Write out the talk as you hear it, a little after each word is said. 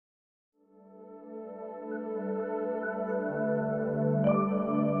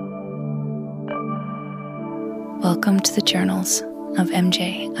Welcome to the Journals of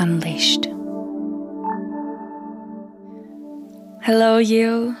MJ Unleashed. Hello,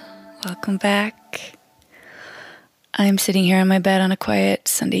 you. Welcome back. I'm sitting here in my bed on a quiet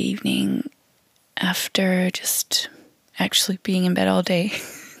Sunday evening after just actually being in bed all day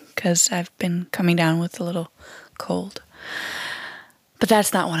because I've been coming down with a little cold. But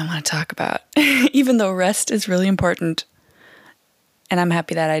that's not what I want to talk about, even though rest is really important. And I'm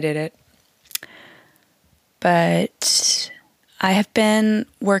happy that I did it. But I have been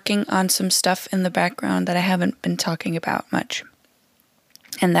working on some stuff in the background that I haven't been talking about much.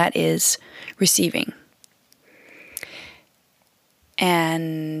 And that is receiving.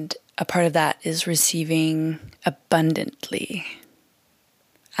 And a part of that is receiving abundantly,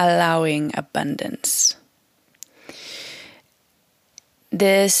 allowing abundance.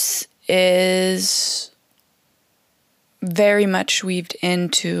 This is very much weaved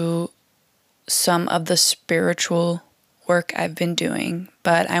into some of the spiritual work I've been doing,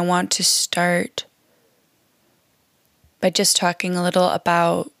 but I want to start by just talking a little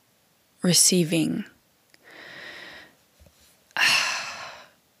about receiving.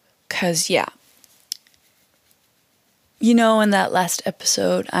 Because, in that last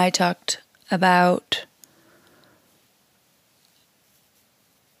episode, I talked about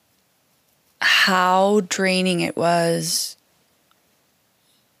how draining it was,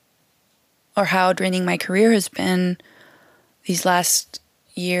 or how draining my career has been these last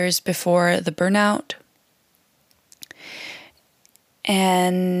years before the burnout.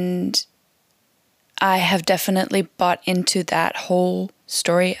 And I have definitely bought into that whole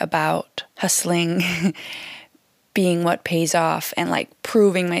story about hustling, being what pays off, and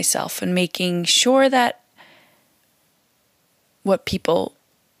proving myself and making sure that what people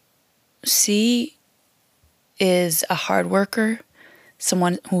see is a hard worker,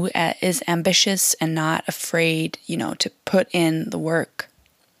 someone who is ambitious and not afraid, to put in the work.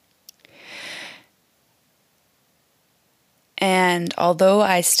 And although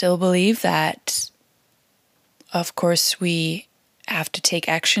I still believe that, of course, we have to take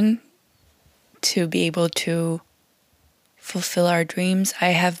action to be able to fulfill our dreams, I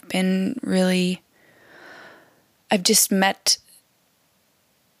have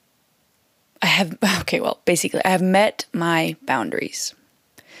met my boundaries.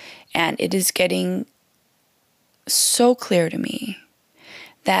 And it is getting so clear to me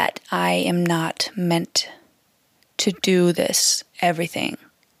that I am not meant to do everything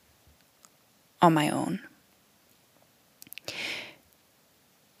on my own.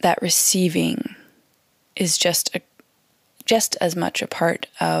 That receiving is just as much a part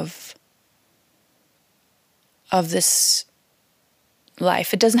of this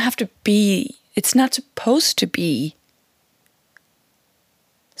life. It doesn't have to be, it's not supposed to be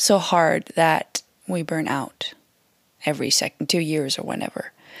so hard that we burn out every 2 years or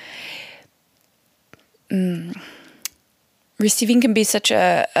whenever. Receiving can be such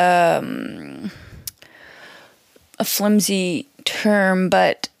a flimsy term,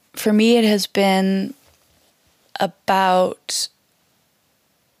 but for me it has been about,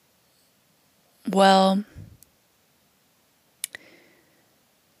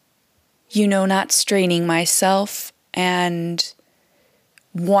 not straining myself and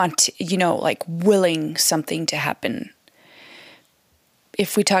willing something to happen.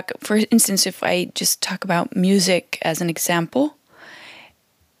 If we talk, for instance, if I just talk about music as an example,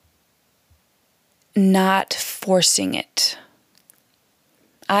 not forcing it.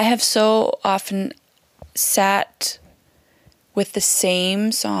 I have so often sat with the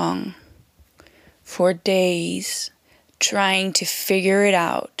same song for days, trying to figure it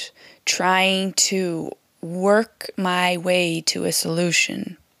out, trying to work my way to a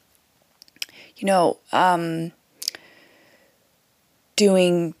solution.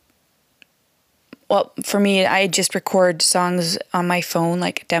 For me, I just record songs on my phone,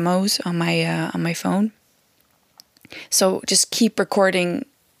 like demos on my phone. So just keep recording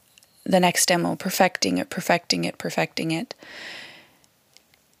the next demo, perfecting it.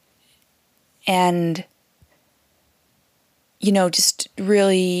 And, just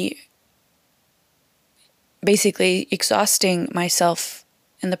really basically exhausting myself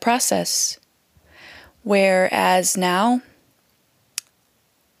in the process. Whereas now,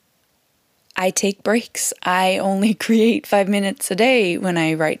 I take breaks. I only create 5 minutes a day when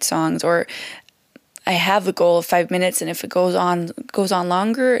I write songs, or I have a goal of 5 minutes, and if it goes on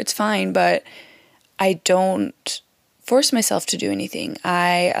longer, it's fine, but I don't force myself to do anything.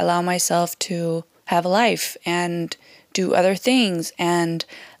 I allow myself to have a life and do other things and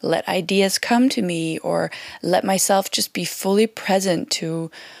let ideas come to me, or let myself just be fully present to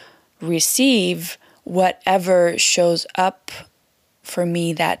receive whatever shows up for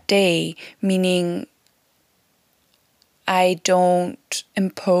me that day, meaning I don't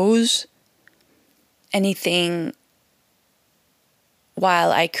impose anything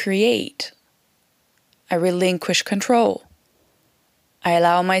while I create. I relinquish control. I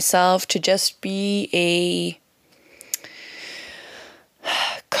allow myself to just be a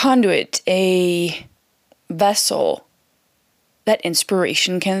conduit, a vessel that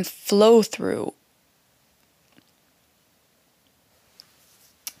inspiration can flow through.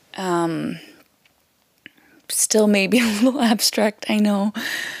 Still maybe a little abstract, I know.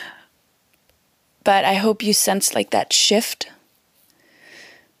 But I hope you sense like that shift.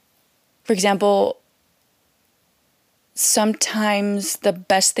 For example, sometimes the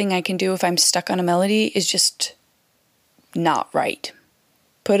best thing I can do if I'm stuck on a melody is just not write.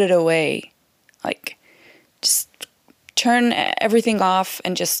 Put it away. Like, just turn everything off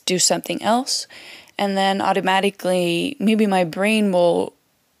and just do something else. And then automatically, maybe my brain will,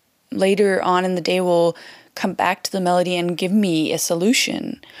 later on in the day, will come back to the melody and give me a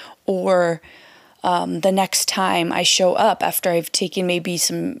solution. Or the next time I show up after I've taken maybe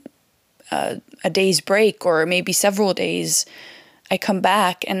a day's break or maybe several days, I come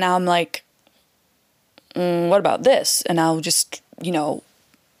back and now I'm like, what about this? And I'll just,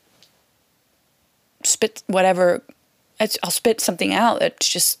 spit whatever, I'll spit something out that's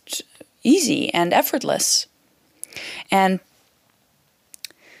just easy and effortless. And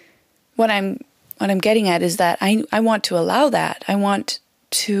what I'm getting at is that I want to allow that. I want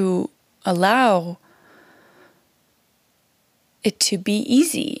to allow it to be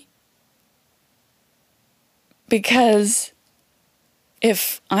easy. Because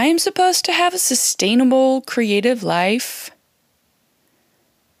if I'm supposed to have a sustainable, creative life,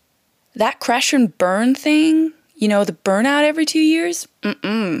 that crash and burn thing, the burnout every 2 years,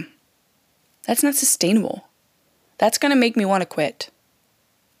 that's not sustainable. That's going to make me want to quit.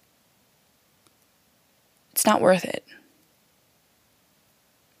 It's not worth it.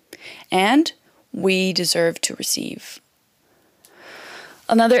 And we deserve to receive.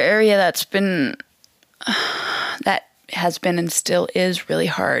 Another area that has been and still is really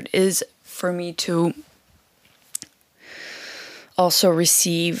hard is for me to also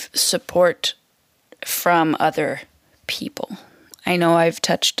receive support from other people. I know I've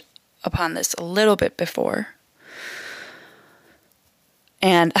touched upon this a little bit before,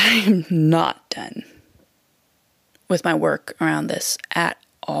 and I'm not done with my work around this at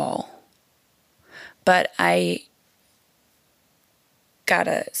all. But I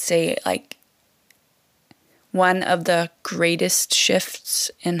gotta say, one of the greatest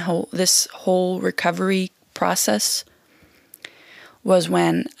shifts in this whole recovery process was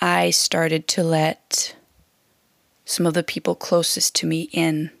when I started to let some of the people closest to me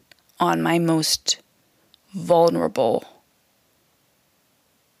in on my most vulnerable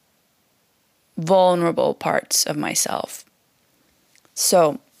parts of myself.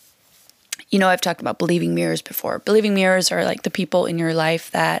 So, I've talked about believing mirrors before. Believing mirrors are like the people in your life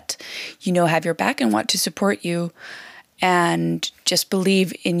that, have your back and want to support you, and just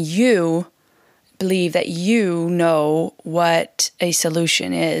believe in you, believe that you know what a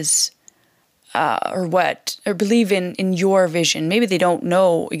solution is, or believe in your vision. Maybe they don't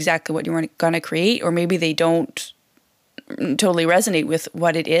know exactly what you're going to create, or maybe they don't totally resonate with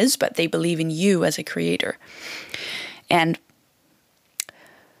what it is, but they believe in you as a creator. And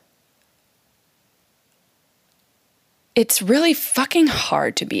it's really fucking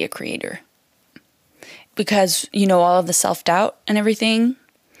hard to be a creator because, all of the self-doubt and everything.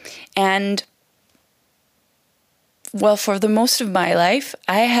 And, well, for the most of my life,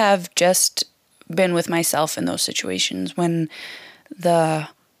 I have just been with myself in those situations when the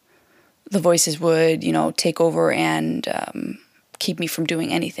voices would, take over and keep me from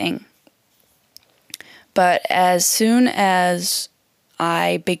doing anything. But as soon as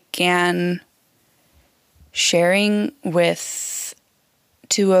I began sharing with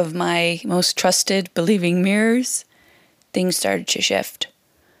two of my most trusted believing mirrors, things started to shift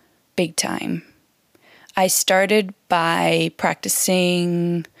big time. I started by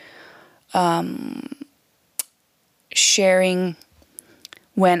practicing sharing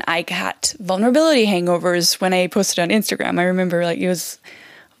when I got vulnerability hangovers when I posted on Instagram. I remember it was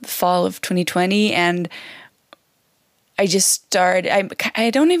the fall of 2020, and I just started, I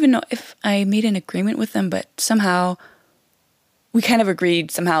don't even know if I made an agreement with them, but somehow we kind of agreed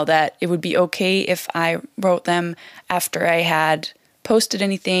somehow that it would be okay if I wrote them after I had posted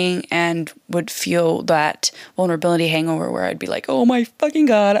anything and would feel that vulnerability hangover where I'd be like, oh my fucking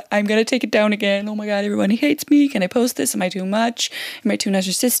God, I'm going to take it down again. Oh my God, everyone hates me. Can I post this? Am I too much? Am I too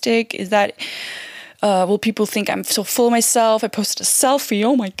narcissistic? Is that will people think I'm so full of myself? I posted a selfie.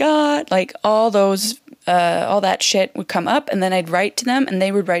 Oh my God. Like all that shit would come up, and then I'd write to them and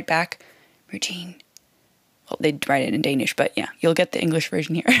they would write back, Regine. Well, they'd write it in Danish, but yeah, you'll get the English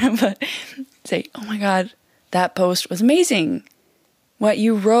version here. But say, oh my God, that post was amazing. What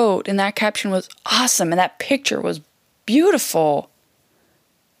you wrote in that caption was awesome. And that picture was beautiful.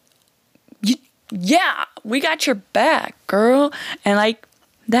 Yeah, we got your back, girl. And like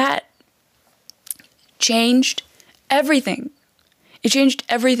that changed everything. It changed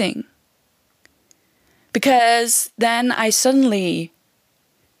everything. Because then I suddenly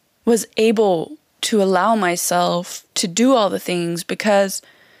was able to allow myself to do all the things because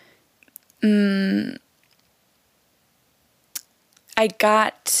I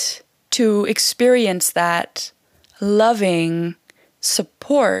got to experience that loving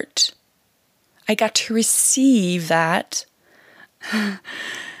support. I got to receive that.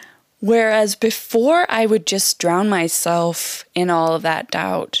 Whereas before, I would just drown myself in all of that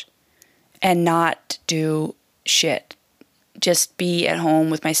doubt and not do shit. Just be at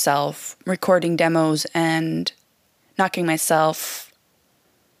home with myself, recording demos and knocking myself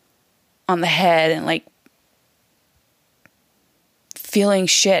on the head and like feeling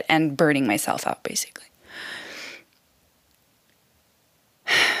shit and burning myself out, basically.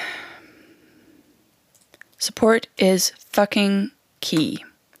 Support is fucking key.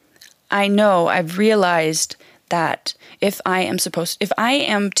 I know, I've realized that if I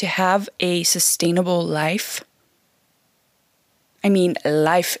am to have a sustainable life, I mean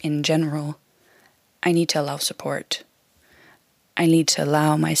life in general, I need to allow support. I need to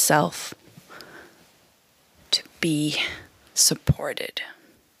allow myself to be supported.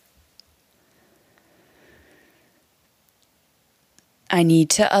 I need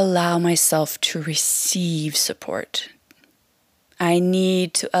to allow myself to receive support. I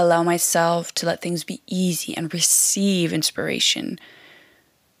need to allow myself to let things be easy and receive inspiration.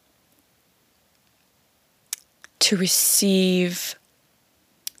 To receive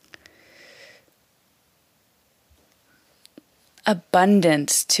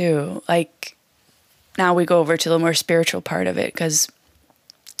abundance too. Like now we go over to the more spiritual part of it because,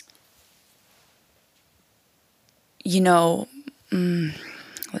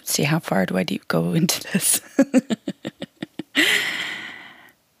 let's see, how far do I go into this?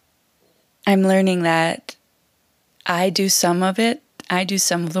 I'm learning that I do some of it, I do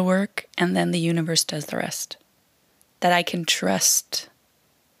some of the work, and then the universe does the rest. That I can trust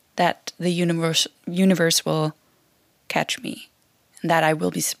that the universe will catch me and that I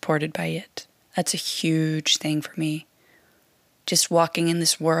will be supported by it. That's a huge thing for me. Just walking in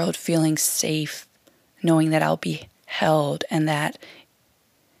this world feeling safe, knowing that I'll be held and that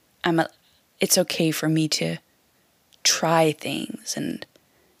it's okay for me to try things and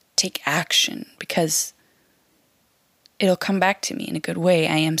take action because it'll come back to me in a good way.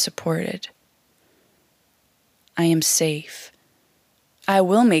 I am supported. I am safe. I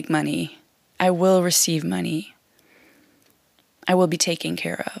will make money. I will receive money. I will be taken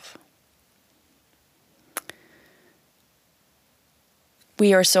care of.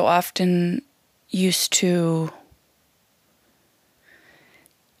 We are so often used to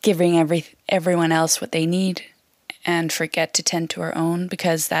giving everyone else what they need and forget to tend to our own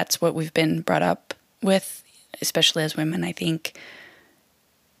because that's what we've been brought up with, especially as women, I think.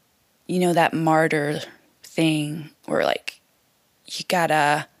 That martyr thing where like you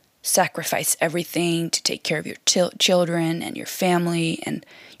gotta sacrifice everything to take care of your children and your family and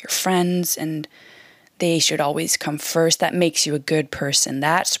your friends, and they should always come first. That makes you a good person.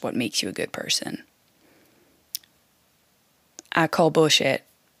 That's what makes you a good person. I call bullshit.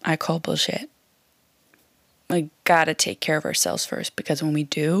 We gotta take care of ourselves first, because when we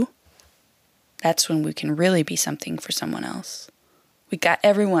do, that's when we can really be something for someone else.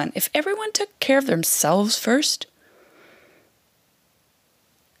 If everyone took care of themselves first,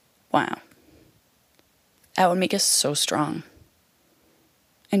 wow, that would make us so strong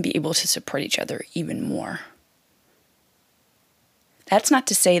and be able to support each other even more. That's not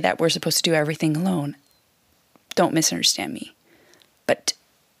to say that we're supposed to do everything alone. Don't misunderstand me. But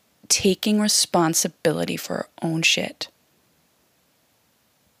taking responsibility for our own shit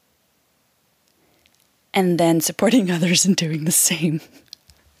and then supporting others and doing the same.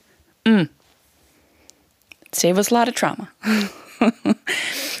 Save us a lot of trauma.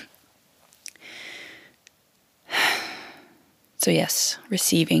 So yes,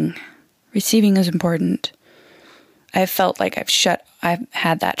 receiving is important. I've felt like I've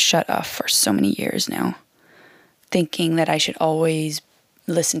had that shut off for so many years now, thinking that I should always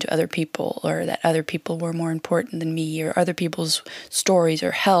listen to other people, or that other people were more important than me, or other people's stories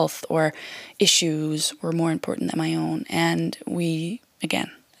or health or issues were more important than my own. And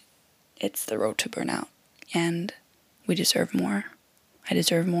again, it's the road to burnout, and we deserve more. I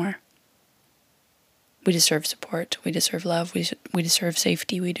deserve more. We deserve support. We deserve love. We deserve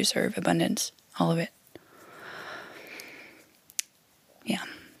safety. We deserve abundance. All of it. Yeah.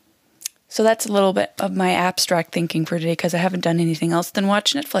 So that's a little bit of my abstract thinking for today, because I haven't done anything else than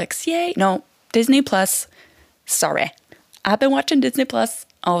watch Netflix. Yay. No, Disney Plus. Sorry. I've been watching Disney Plus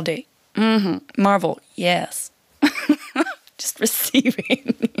all day. Marvel. Yes. Just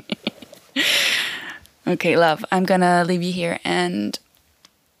receiving. Okay, love. I'm going to leave you here. And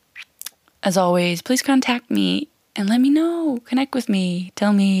as always, please contact me and let me know. Connect with me.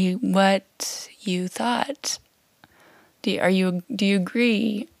 Tell me what you thought. Do you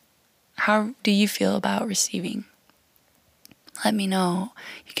agree? How do you feel about receiving? Let me know.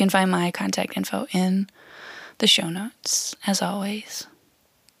 You can find my contact info in the show notes, as always.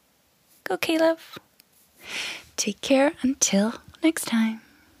 Okay, love. Take care until next time.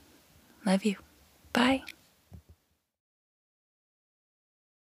 Love you. Bye.